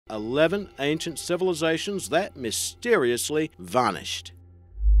11 ancient civilizations that mysteriously vanished.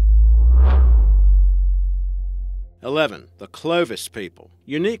 11. The Clovis people.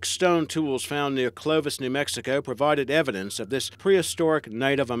 Unique stone tools found near Clovis, New Mexico provided evidence of this prehistoric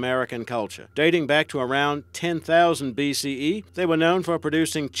Native American culture. Dating back to around 10,000 BCE, they were known for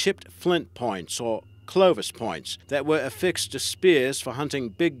producing chipped flint points, or Clovis points, that were affixed to spears for hunting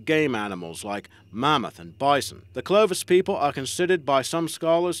big game animals like mammoth and bison. The Clovis people are considered by some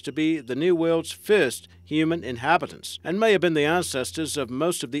scholars to be the New World's first human inhabitants, and may have been the ancestors of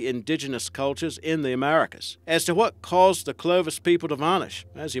most of the indigenous cultures in the Americas. As to what caused the Clovis people to vanish,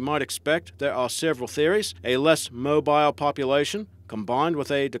 as you might expect, there are several theories. A less mobile population, combined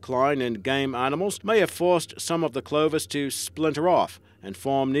with a decline in game animals, may have forced some of the Clovis to splinter off and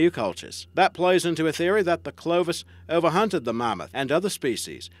form new cultures. That plays into a theory that the Clovis overhunted the mammoth and other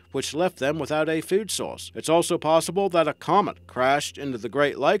species, which left them without a food source. It's also possible that a comet crashed into the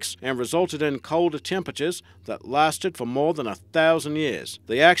Great Lakes and resulted in colder temperatures that lasted for more than 1,000 years.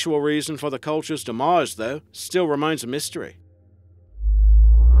 The actual reason for the culture's demise, though, still remains a mystery.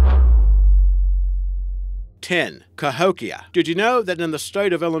 10. Cahokia. Did you know that in the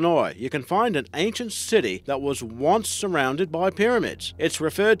state of Illinois you can find an ancient city that was once surrounded by pyramids? It's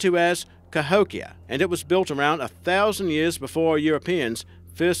referred to as Cahokia, and it was built around 1,000 years before Europeans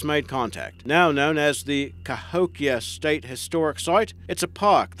first made contact. Now known as the Cahokia State Historic Site, it's a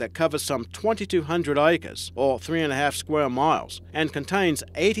park that covers some 2,200 acres, or 3.5 square miles, and contains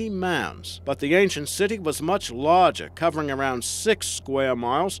 80 mounds. But the ancient city was much larger, covering around 6 square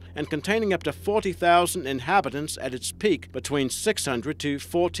miles and containing up to 40,000 inhabitants at its peak between 600 to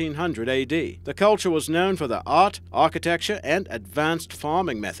 1400 AD. The culture was known for the art, architecture, and advanced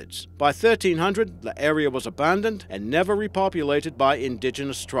farming methods. By 1300, the area was abandoned and never repopulated by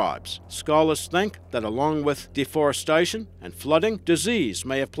indigenous tribes. Scholars think that along with deforestation and flooding, disease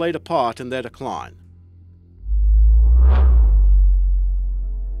may have played a part in their decline.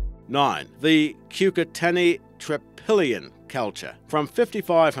 9. The Cucuteni Tripilian culture. From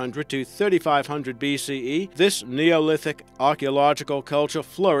 5500 to 3500 BCE, this Neolithic archaeological culture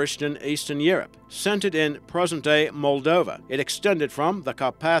flourished in Eastern Europe. Centered in present-day Moldova, it extended from the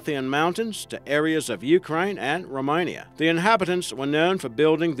Carpathian Mountains to areas of Ukraine and Romania. The inhabitants were known for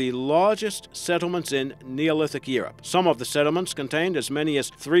building the largest settlements in Neolithic Europe. Some of the settlements contained as many as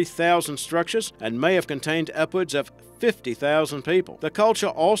 3,000 structures and may have contained upwards of 50,000 people. The culture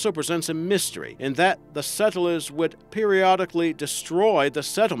also presents a mystery in that the settlers would periodically destroy the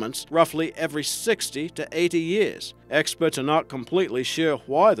settlements roughly every 60 to 80 years. Experts are not completely sure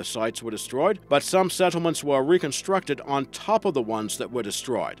why the sites were destroyed, but some settlements were reconstructed on top of the ones that were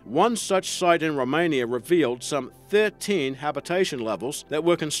destroyed. One such site in Romania revealed some 13 habitation levels that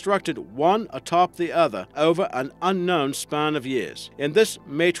were constructed one atop the other over an unknown span of years. In this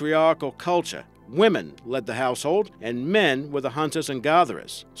matriarchal culture, women led the household, and men were the hunters and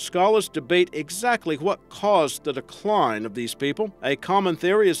gatherers. Scholars debate exactly what caused the decline of these people. A common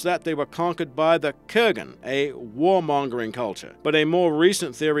theory is that they were conquered by the Kurgan, a warmongering culture. But a more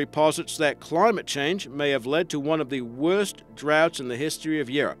recent theory posits that climate change may have led to one of the worst droughts in the history of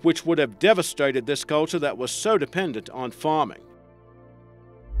Europe, which would have devastated this culture that was so dependent on farming.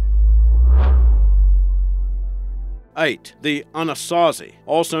 8. The an-uh-MEEZ,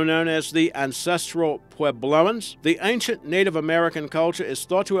 also known as the ancestral Puebloans. The ancient Native American culture is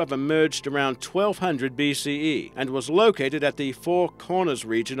thought to have emerged around 1200 BCE and was located at the Four Corners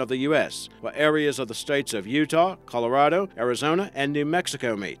region of the U.S., where areas of the states of Utah, Colorado, Arizona, and New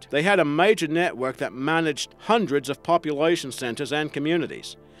Mexico meet. They had a major network that managed hundreds of population centers and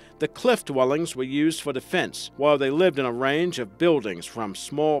communities. The cliff dwellings were used for defense, while they lived in a range of buildings from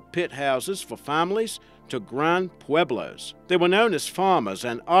small pit houses for families to grand pueblos. They were known as farmers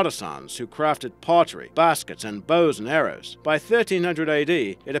and artisans who crafted pottery, baskets, and bows and arrows. By 1300 AD,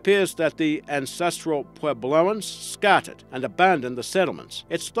 it appears that the ancestral Puebloans scattered and abandoned the settlements.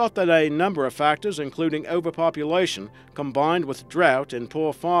 It's thought that a number of factors, including overpopulation, combined with drought and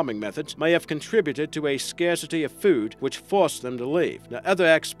poor farming methods, may have contributed to a scarcity of food which forced them to leave. Now, other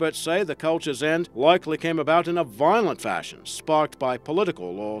experts say the culture's end likely came about in a violent fashion, sparked by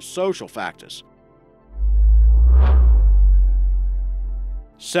political or social factors.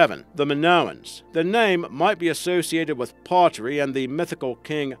 7. The Minoans. The name might be associated with pottery and the mythical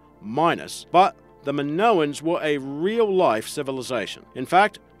king Minos, but the Minoans were a real-life civilization. In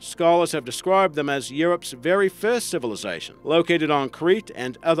fact, scholars have described them as Europe's very first civilization. Located on Crete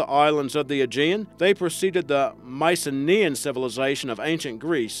and other islands of the Aegean, they preceded the Mycenaean civilization of ancient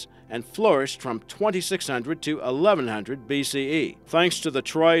Greece and flourished from 2600 to 1100 BCE. Thanks to the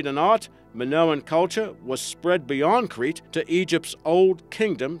trade and art, Minoan culture was spread beyond Crete to Egypt's Old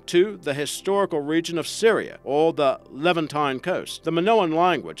Kingdom to the historical region of Syria, or the Levantine coast. The Minoan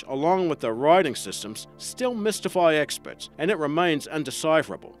language, along with their writing systems, still mystify experts, and it remains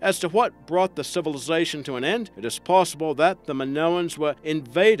undecipherable. As to what brought the civilization to an end, it is possible that the Minoans were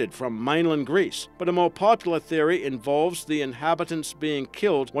invaded from mainland Greece, but a more popular theory involves the inhabitants being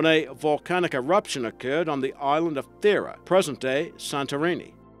killed when a volcanic eruption occurred on the island of Thera, present-day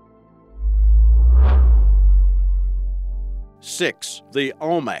Santorini. 6. The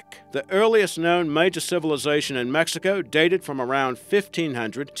Olmec. The earliest known major civilization in Mexico dated from around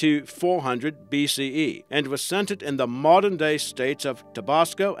 1500 to 400 BCE and was centered in the modern-day states of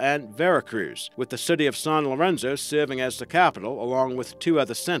Tabasco and Veracruz, with the city of San Lorenzo serving as the capital along with 2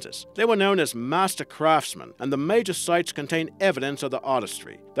 other centers. They were known as master craftsmen, and the major sites contain evidence of the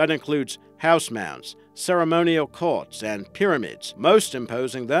artistry. That includes house mounds, ceremonial courts, and pyramids. Most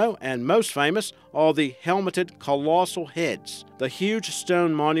imposing, though, and most famous, are the helmeted colossal heads. The huge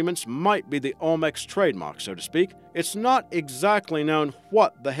stone monuments might be the Olmec's trademark, so to speak. It's not exactly known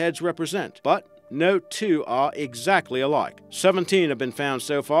what the heads represent, but no 2 are exactly alike. 17 have been found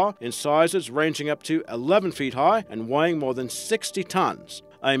so far, in sizes ranging up to 11 feet high and weighing more than 60 tons.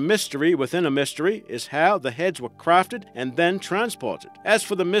 A mystery within a mystery is how the heads were crafted and then transported. As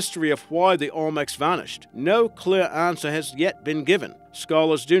for the mystery of why the Olmecs vanished, no clear answer has yet been given.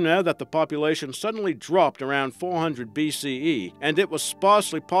 Scholars do know that the population suddenly dropped around 400 BCE, and it was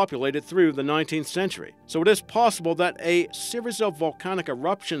sparsely populated through the 19th century. So it is possible that a series of volcanic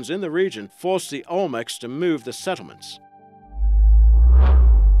eruptions in the region forced the Olmecs to move the settlements.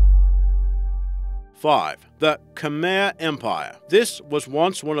 5. The Khmer Empire. This was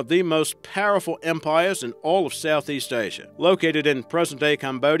once one of the most powerful empires in all of Southeast Asia. Located in present-day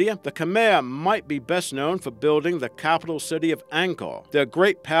Cambodia, the Khmer might be best known for building the capital city of Angkor. Their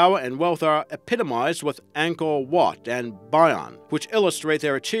great power and wealth are epitomized with Angkor Wat and Bayon, which illustrate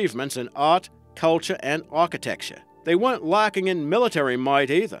their achievements in art, culture, and architecture. They weren't lacking in military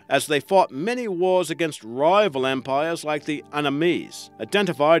might either, as they fought many wars against rival empires like the an-uh-MEEZ.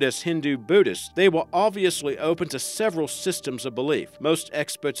 Identified as Hindu-Buddhists, they were obviously open to several systems of belief. Most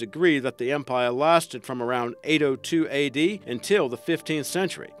experts agree that the empire lasted from around 802 AD until the 15th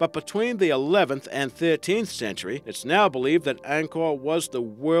century. But between the 11th and 13th century, it's now believed that Angkor was the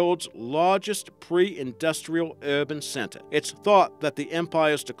world's largest pre-industrial urban center. It's thought that the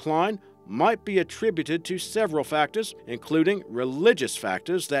empire's decline might be attributed to several factors, including religious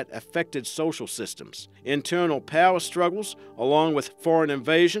factors that affected social systems, internal power struggles, along with foreign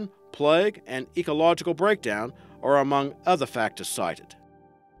invasion, plague, and ecological breakdown are among other factors cited.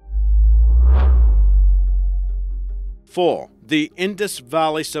 4. The Indus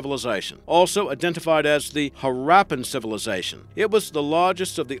Valley Civilization, also identified as the Harappan Civilization. It was the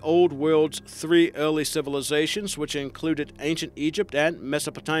largest of the Old World's 3 early civilizations, which included ancient Egypt and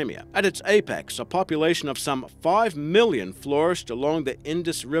Mesopotamia. At its apex, a population of some 5 million flourished along the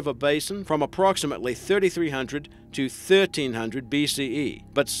Indus River basin from approximately 3300 to 1300 BCE.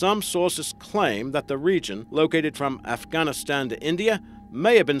 But some sources claim that the region, located from Afghanistan to India,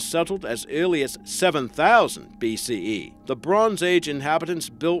 may have been settled as early as 7000 BCE. The Bronze Age inhabitants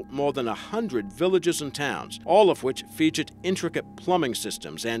built more than 100 villages and towns, all of which featured intricate plumbing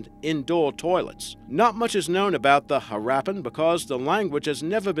systems and indoor toilets. Not much is known about the Harappan because the language has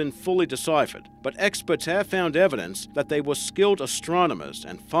never been fully deciphered, but experts have found evidence that they were skilled astronomers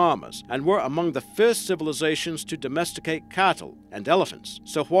and farmers and were among the first civilizations to domesticate cattle and elephants.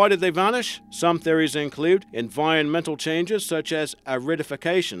 So why did they vanish? Some theories include environmental changes such as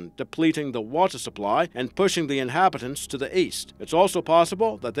aridification, depleting the water supply and pushing the inhabitants to the east. It's also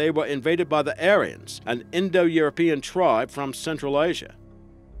possible that they were invaded by the Aryans, an Indo-European tribe from Central Asia.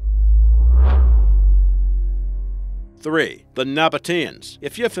 3. The Nabateans.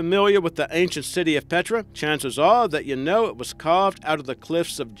 If you're familiar with the ancient city of Petra, chances are that you know it was carved out of the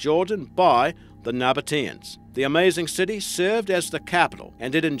cliffs of Jordan by the Nabateans. The amazing city served as the capital,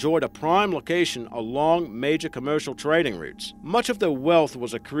 and it enjoyed a prime location along major commercial trading routes. Much of their wealth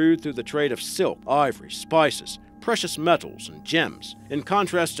was accrued through the trade of silk, ivory, spices, precious metals, and gems. In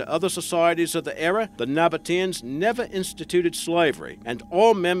contrast to other societies of the era, the Nabateans never instituted slavery, and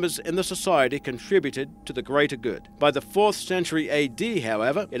all members in the society contributed to the greater good. By the 4th century AD,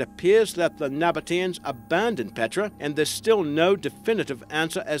 however, it appears that the Nabateans abandoned Petra, and there's still no definitive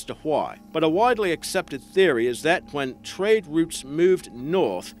answer as to why. But a widely accepted theory is that when trade routes moved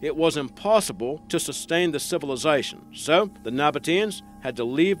north, it was impossible to sustain the civilization, so the Nabateans had to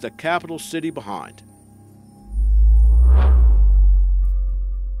leave the capital city behind.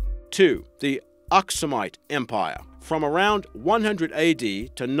 2. The Aksumite Empire. From around 100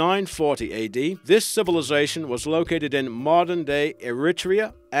 AD to 940 AD, this civilization was located in modern-day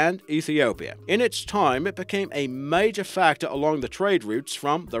Eritrea and Ethiopia. In its time, it became a major factor along the trade routes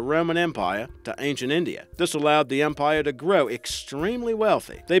from the Roman Empire to ancient India. This allowed the empire to grow extremely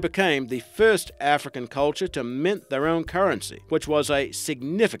wealthy. They became the first African culture to mint their own currency, which was a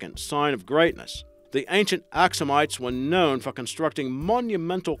significant sign of greatness. The ancient Aksumites were known for constructing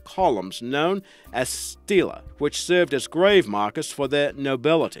monumental columns known as stela, which served as grave markers for their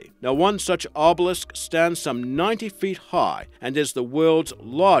nobility. Now, one such obelisk stands some 90 feet high and is the world's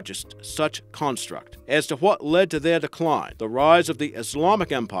largest such construct. As to what led to their decline, the rise of the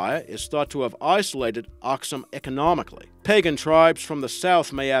Islamic Empire is thought to have isolated Aksum economically. Pagan tribes from the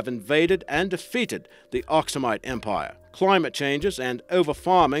south may have invaded and defeated the Aksumite Empire. Climate changes and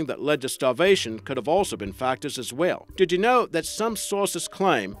over-farming that led to starvation could have also been factors as well. Did you know that some sources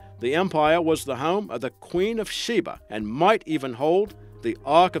claim the empire was the home of the Queen of Sheba and might even hold the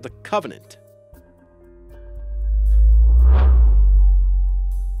Ark of the Covenant?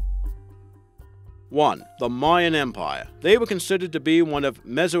 One, the Mayan Empire. They were considered to be one of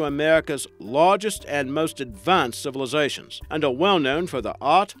Mesoamerica's largest and most advanced civilizations, and are well known for their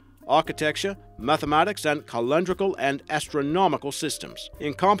art, architecture, mathematics, and calendrical and astronomical systems.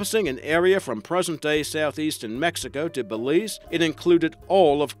 Encompassing an area from present-day southeastern Mexico to Belize, it included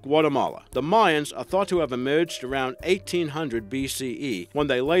all of Guatemala. The Mayans are thought to have emerged around 1800 BCE, when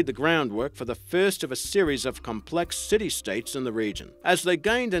they laid the groundwork for the first of a series of complex city-states in the region. As they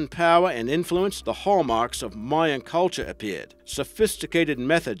gained in power and influence, the hallmarks of Mayan culture appeared. Sophisticated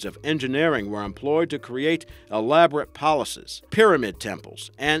methods of engineering were employed to create elaborate palaces, pyramid temples,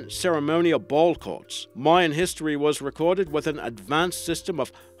 and ceremonial ball courts. Mayan history was recorded with an advanced system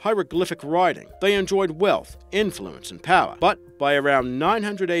of hieroglyphic writing. They enjoyed wealth, influence, and power. But by around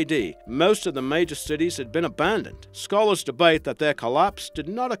 900 AD, most of the major cities had been abandoned. Scholars debate that their collapse did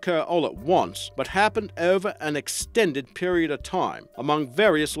not occur all at once, but happened over an extended period of time among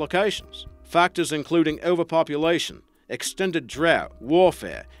various locations. Factors including overpopulation, extended drought,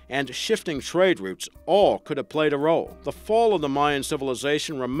 warfare, and shifting trade routes all could have played a role. The fall of the Mayan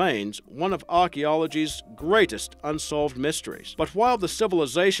civilization remains one of archaeology's greatest unsolved mysteries. But while the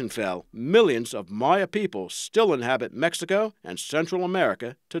civilization fell, millions of Maya people still inhabit Mexico and Central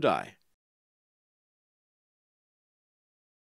America today.